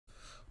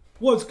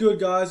What's good,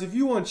 guys? If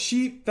you want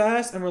cheap,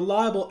 fast, and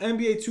reliable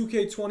NBA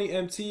 2K20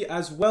 MT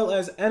as well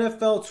as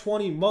NFL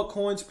 20 MUT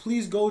coins,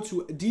 please go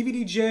to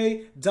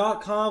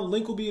dvdj.com.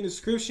 Link will be in the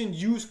description.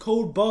 Use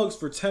code BUGS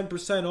for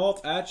 10% off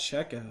at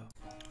checkout.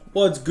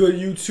 What's good,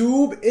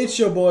 YouTube? It's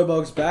your boy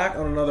Bugs back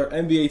on another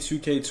NBA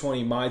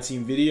 2K20 My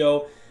Team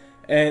video.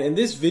 And in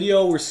this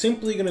video, we're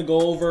simply going to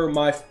go over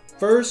my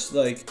first,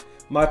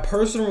 my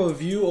personal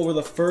review over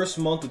the first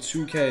month of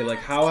 2K.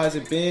 How has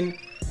it been?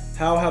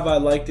 How have I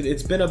liked it?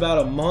 It's been about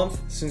a month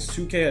since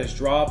 2K has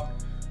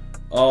dropped.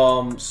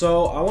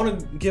 So I want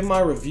to give my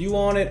review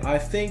on it. I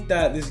think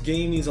that this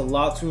game needs a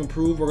lot to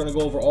improve. We're going to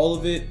go over all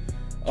of it.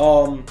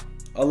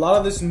 A lot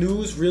of this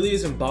news really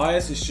isn't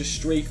biased. It's just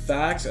straight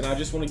facts. And I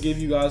just want to give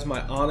you guys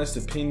my honest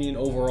opinion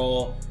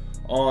overall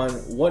on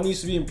what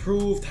needs to be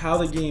improved, how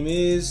the game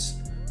is,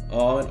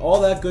 and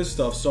all that good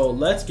stuff. So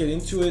let's get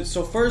into it.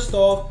 So first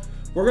off,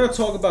 we're going to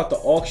talk about the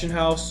auction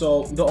house.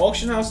 So the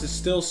auction house is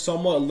still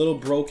somewhat a little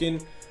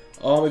broken.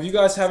 If you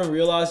guys haven't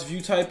realized, if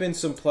you type in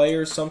some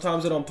players,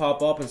 sometimes it don't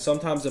pop up and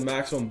sometimes the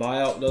maximum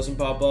buyout doesn't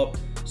pop up.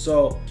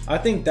 So I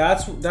think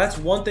that's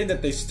one thing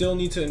that they still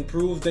need to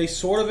improve. They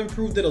sort of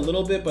improved it a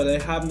little bit, but they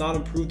have not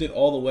improved it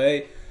all the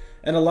way.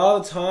 And a lot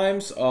of the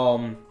times,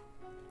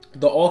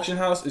 the auction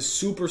house is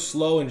super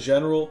slow in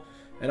general.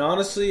 And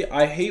honestly,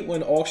 I hate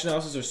when auction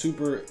houses are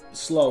super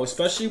slow,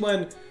 especially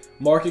when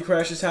market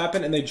crashes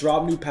happen and they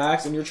drop new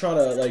packs and you're trying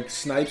to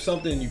snipe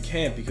something and you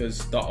can't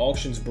because the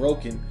auction's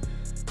broken.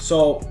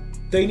 So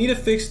they need to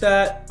fix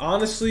that.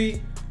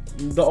 Honestly,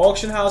 the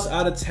auction house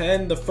out of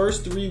 10, the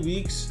first 3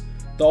 weeks,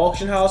 the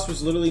auction house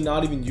was literally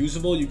not even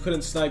usable. You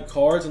couldn't snipe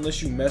cards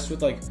unless you mess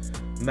with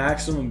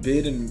maximum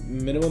bid and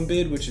minimum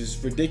bid, which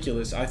is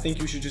ridiculous. I think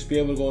you should just be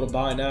able to go to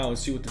buy now and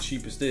see what the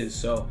cheapest is.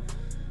 So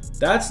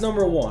that's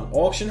number one.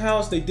 Auction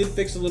house, they did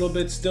fix a little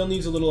bit, still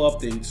needs a little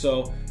update.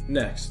 So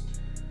next.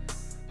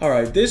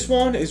 Alright, this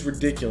one is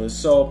ridiculous.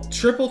 So,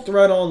 Triple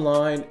Threat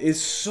Online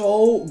is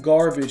so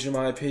garbage in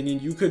my opinion.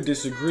 You could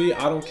disagree.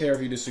 I don't care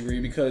if you disagree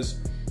because,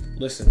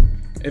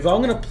 listen, if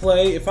I'm going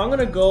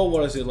to go,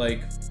 what is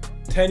it,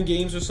 10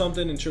 games or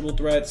something in Triple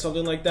Threat,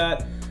 something like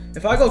that.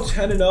 If I go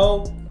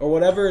 10-0 or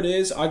whatever it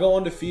is, I go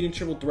undefeated in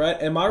Triple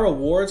Threat and my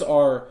rewards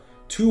are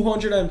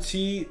 200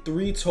 MT,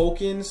 3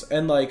 tokens,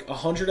 and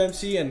 100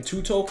 MT and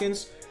 2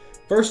 tokens.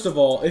 First of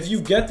all, if you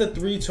get the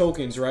 3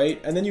 tokens,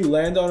 right, and then you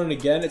land on it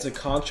again, it's a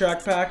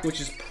contract pack, which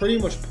is pretty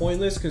much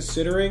pointless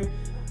considering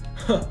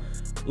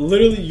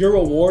literally your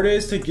reward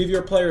is to give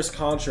your players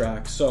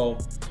contracts. So,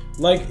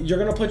 you're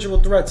going to play Triple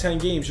Threat 10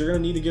 games, you're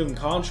going to need to give them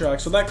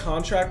contracts. So that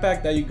contract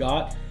pack that you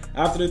got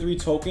after the 3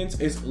 tokens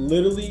is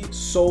literally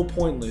so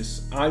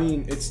pointless. I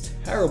mean, it's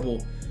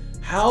terrible.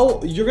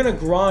 How you're going to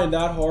grind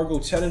that hard, go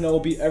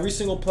 10-0, beat every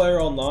single player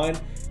online,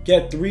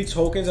 get 3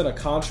 tokens and a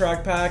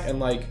contract pack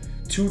and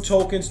 2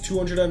 tokens,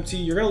 200 MT.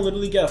 You're going to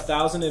literally get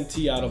 1,000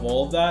 MT out of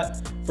all of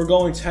that for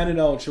going 10-0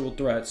 in Triple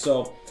Threat.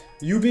 So,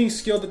 you being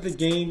skilled at the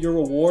game, your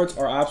rewards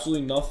are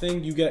absolutely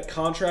nothing. You get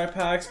contract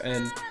packs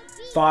and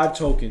 5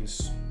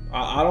 tokens.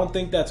 I don't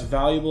think that's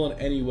valuable in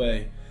any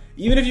way.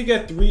 Even if you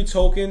get 3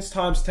 tokens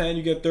times 10,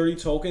 you get 30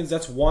 tokens.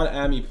 That's 1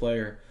 AMI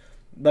player.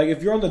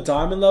 If you're on the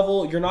diamond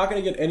level, you're not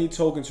going to get any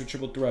tokens for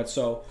Triple Threat.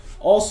 So,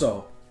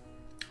 also,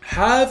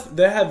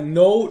 they have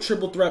no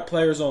Triple Threat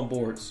players on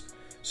boards.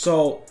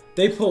 So,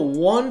 they put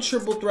 1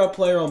 Triple Threat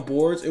player on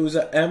boards. It was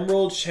an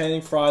Emerald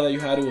Channing Frye that you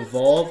had to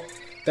evolve.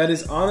 That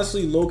is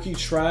honestly low-key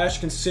trash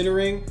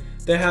considering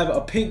they have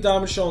a Pink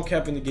Diamond Sean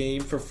Kemp in the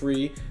game for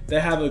free.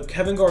 They have a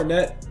Kevin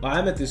Garnett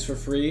Amethyst for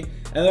free.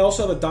 And they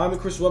also have a Diamond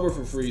Chris Webber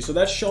for free. So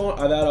that's showing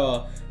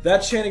that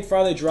Channing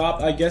Frye they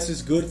dropped, I guess,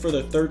 is good for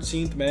the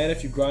 13th man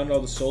if you grind all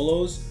the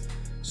solos.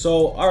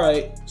 So,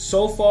 alright.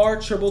 So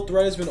far, Triple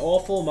Threat has been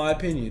awful in my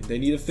opinion. They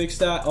need to fix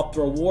that, up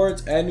the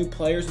rewards, add new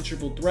players in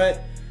Triple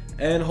Threat.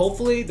 And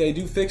hopefully they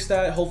do fix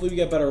that. Hopefully we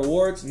get better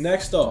rewards.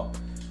 Next up,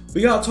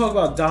 we gotta talk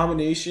about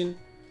domination.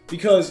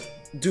 Because,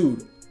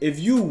 dude, if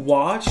you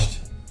watched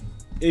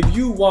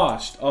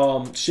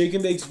Shake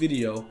and Bake's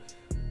video,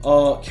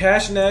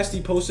 Cash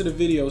Nasty posted a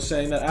video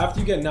saying that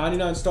after you get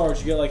 99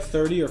 stars, you get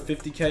 30 or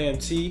 50k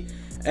MT.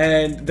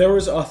 And there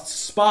was a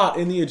spot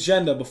in the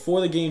agenda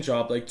before the game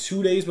drop,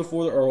 2 days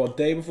before or a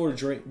day before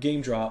the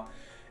game drop.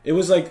 It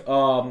was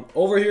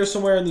over here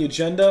somewhere in the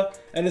agenda,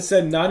 and it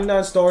said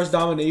 99 stars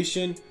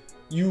domination.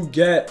 You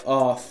get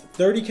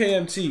 30k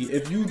MT.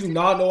 If you do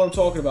not know what I'm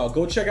talking about,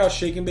 go check out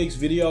Shake and Bake's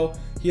video.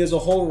 He has a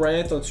whole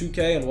rant on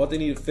 2K and what they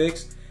need to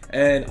fix.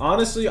 And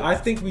honestly, I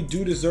think we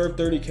do deserve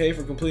 30k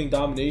for completing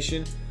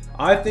domination.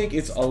 I think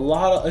it's a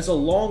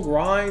long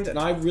grind, and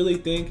I really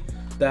think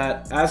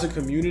that as a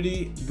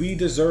community, we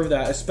deserve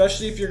that,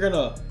 especially if you're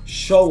gonna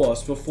show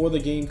us before the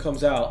game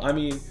comes out. I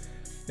mean,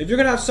 if you're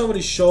gonna have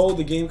somebody show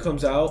the game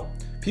comes out,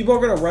 people are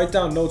gonna write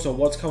down notes on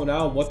what's coming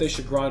out and what they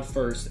should grind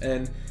first.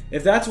 And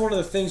if that's one of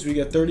the things we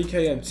get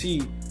 30k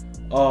MT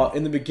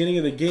in the beginning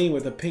of the game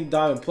with a Pink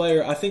Diamond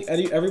player, I think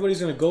everybody's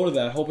going to go to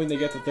that hoping they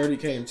get the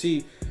 30k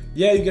MT.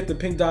 Yeah, you get the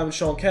Pink Diamond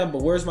Sean Kemp,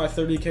 but where's my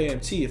 30k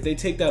MT? If they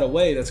take that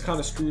away, that's kind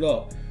of screwed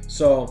up.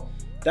 So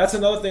that's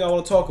another thing I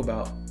want to talk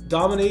about.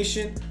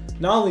 Domination.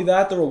 Not only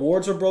that, the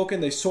rewards are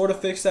broken. They sort of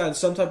fixed that in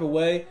some type of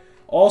way.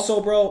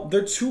 Also, bro,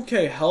 their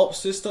 2K help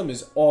system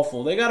is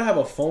awful. They gotta have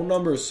a phone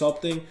number or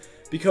something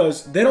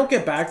because they don't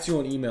get back to you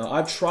on email.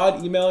 I've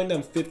tried emailing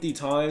them 50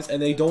 times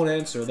and they don't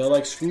answer. They're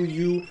like, screw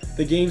you,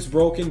 the game's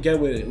broken, get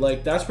with it.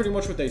 Like, that's pretty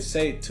much what they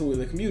say to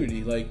the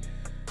community. Like,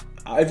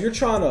 if you're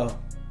trying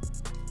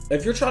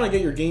to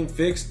get your game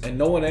fixed and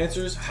no one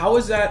answers, how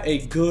is that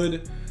a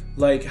good,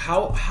 like,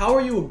 how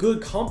are you a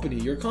good company?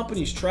 Your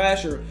company's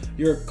trash, or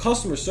your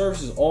customer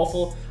service is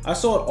awful. I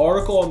saw an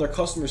article on their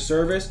customer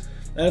service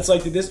and it's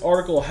like, did this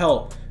article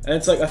help? And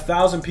it's like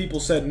 1,000 people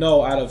said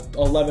no out of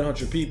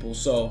 1,100 people.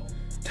 So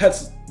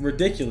that's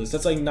ridiculous.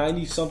 That's like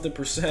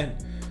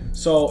 90-something%.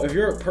 So if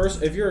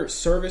your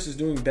service is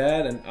doing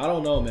bad, and I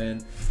don't know,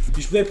 man,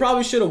 they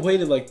probably should have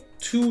waited like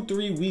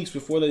 2-3 weeks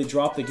before they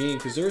dropped the game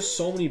because there's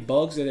so many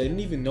bugs that they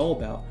didn't even know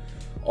about.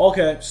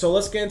 Okay, so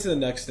let's get into the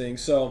next thing.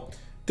 So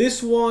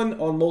this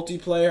one on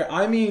multiplayer,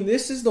 I mean,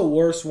 this is the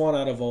worst one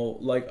out of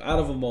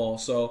them all.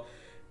 So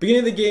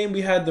beginning of the game,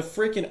 we had the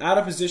freaking out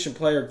of position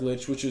player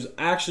glitch, which was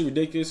actually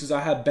ridiculous because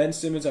I had Ben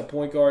Simmons at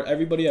point guard.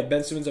 Everybody had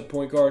Ben Simmons at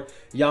point guard.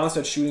 Giannis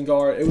at shooting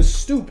guard. It was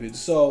stupid.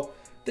 So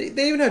they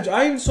even had,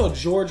 I even saw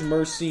George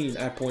Mercine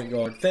at point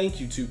guard. Thank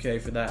you,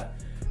 2K, for that.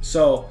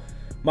 So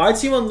my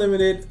team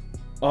unlimited.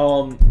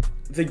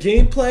 The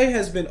gameplay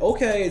has been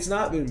okay. It's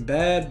not been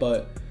bad,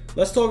 but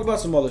let's talk about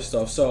some other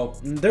stuff. So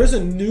there's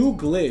a new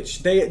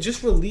glitch. They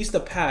just released a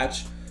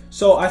patch.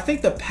 So I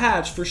think the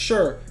patch for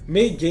sure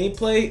made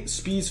gameplay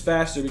speeds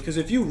faster, because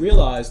if you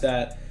realize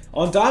that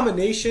on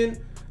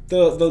domination,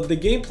 the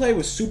gameplay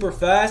was super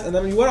fast, and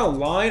then when you went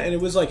online and it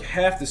was like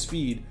half the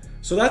speed.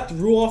 So that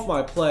threw off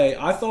my play.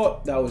 I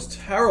thought that was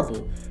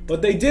terrible.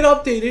 But they did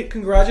update it.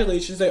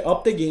 Congratulations, they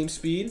upped the game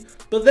speed.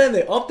 But then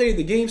they updated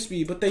the game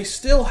speed, but they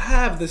still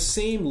have the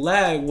same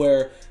lag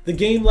where the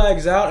game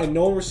lags out and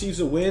no one receives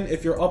a win.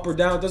 If you're up or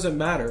down, it doesn't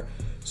matter.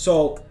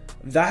 So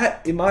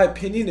that, in my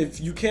opinion, if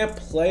you can't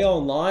play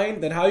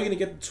online, then how are you going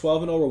to get the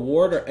 12-0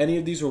 reward or any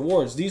of these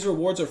rewards? These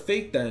rewards are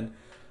fake then.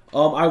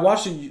 I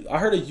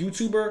heard a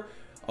YouTuber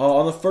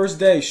on the first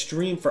day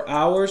stream for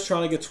hours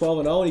trying to get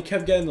 12-0, and he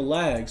kept getting the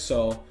lag.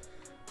 So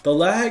the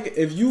lag,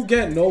 if you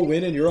get no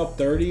win and you're up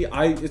 30,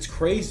 it's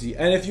crazy.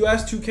 And if you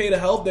ask 2K to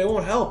help, they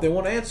won't help. They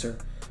won't answer.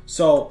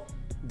 So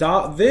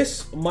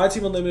this My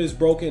Team Unlimited is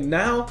broken.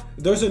 Now,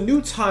 there's a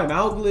new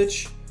timeout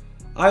glitch.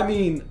 I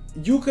mean,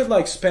 you could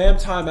like spam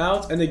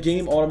timeouts and the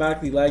game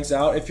automatically lags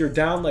out. If you're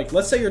down, like,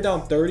 let's say you're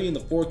down 30 in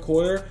the fourth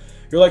quarter,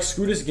 you're like,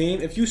 screw this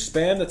game. If you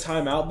spam the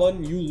timeout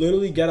button, you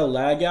literally get a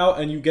lag out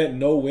and you get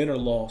no win or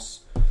loss.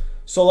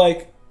 So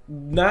like,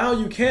 now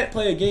you can't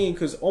play a game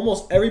because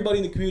almost everybody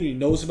in the community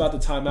knows about the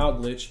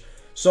timeout glitch.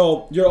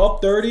 So you're up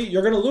 30,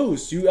 you're going to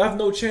lose. You have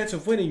no chance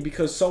of winning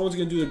because someone's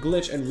going to do the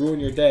glitch and ruin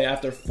your day.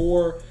 After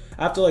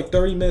like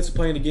 30 minutes of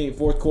playing the game,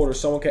 fourth quarter,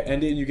 someone can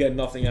end it and you get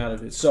nothing out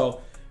of it.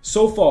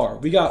 So far,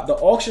 we got the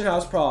auction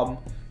house problem,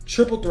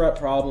 triple threat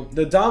problem,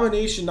 the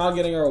domination not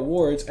getting our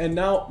rewards, and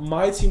now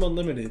My Team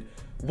Unlimited.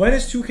 When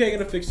is 2K going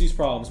to fix these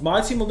problems?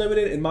 My Team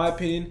Unlimited, in my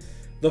opinion,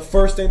 the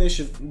first thing they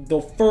should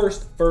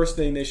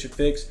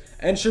fix,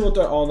 and triple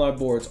threat online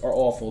boards are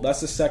awful.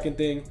 That's the second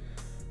thing.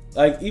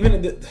 Like,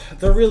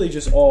 they're really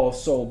just all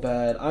so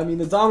bad. I mean,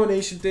 the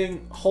domination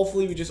thing,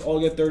 hopefully we just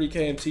all get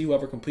 30K MT,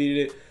 whoever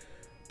completed it.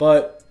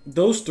 But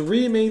those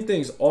three main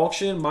things,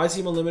 auction, My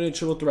Team Unlimited,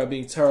 triple threat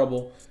being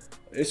terrible,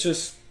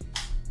 it's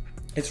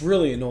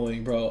really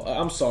annoying, bro.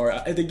 I'm sorry.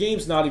 The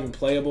game's not even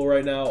playable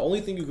right now.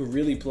 Only thing you could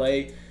really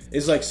play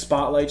is like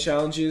spotlight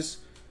challenges,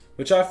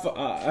 which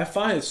I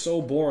find it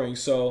so boring.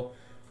 So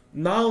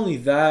not only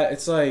that,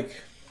 it's like,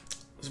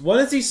 when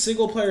is these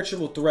single player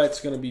triple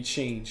threats going to be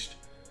changed?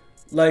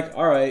 Like,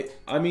 alright,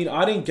 I mean,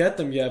 I didn't get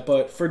them yet,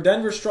 but for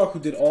Denver Struck, who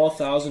did all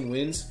 1,000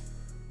 wins,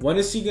 when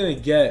is he going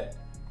to get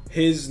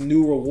his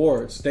new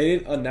rewards? They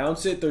didn't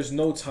announce it. There's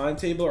no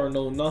timetable or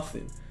no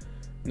nothing.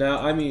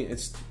 Now, I mean,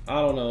 I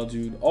don't know,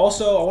 dude.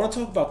 Also, I want to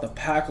talk about the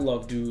pack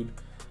luck, dude.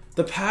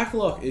 The pack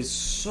luck is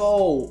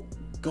so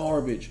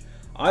garbage.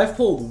 I've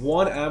pulled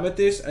one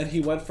amethyst and he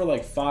went for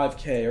like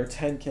 5K or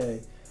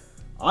 10K.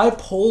 I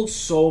pulled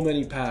so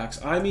many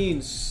packs. I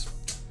mean,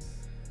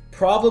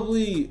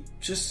 probably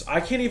I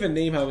can't even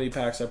name how many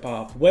packs I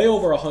popped. Way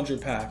over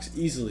 100 packs,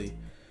 easily.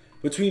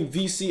 Between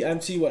VC,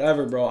 MT,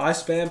 whatever, bro. I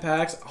spam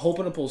packs,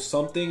 hoping to pull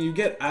something. You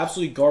get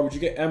absolutely garbage. You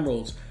get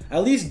emeralds.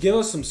 At least give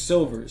us some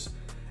silvers.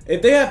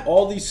 If they have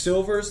all these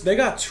silvers, they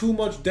got too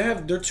much.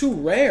 They're too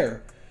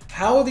rare.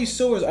 How are these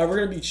silvers ever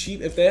going to be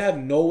cheap if they have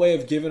no way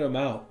of giving them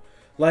out?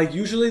 Like,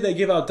 usually they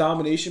give out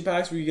domination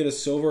packs where you get a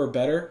silver or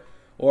better.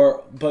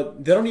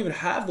 But they don't even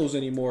have those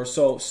anymore.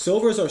 So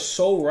silvers are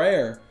so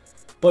rare.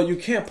 But you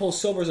can't pull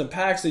silvers in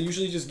packs. They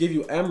usually just give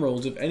you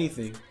emeralds, if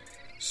anything.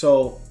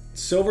 So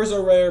silvers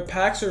are rare.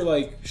 Packs are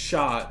like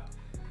shot.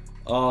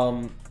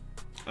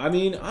 I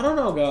mean, I don't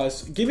know,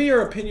 guys. Give me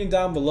your opinion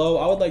down below.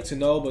 I would like to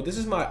know. But this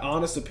is my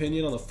honest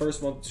opinion on the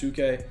first month of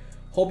 2K.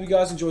 Hope you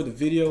guys enjoyed the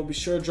video. Be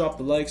sure to drop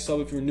the like, sub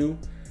if you're new.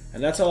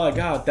 And that's all I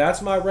got.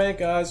 That's my rant,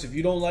 guys. If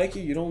you don't like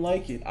it, you don't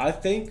like it. I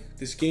think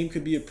this game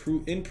could be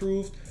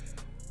improved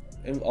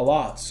a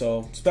lot.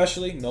 So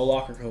especially no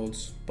locker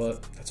codes.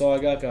 But that's all I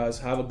got, guys.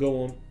 Have a good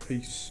one.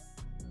 Peace.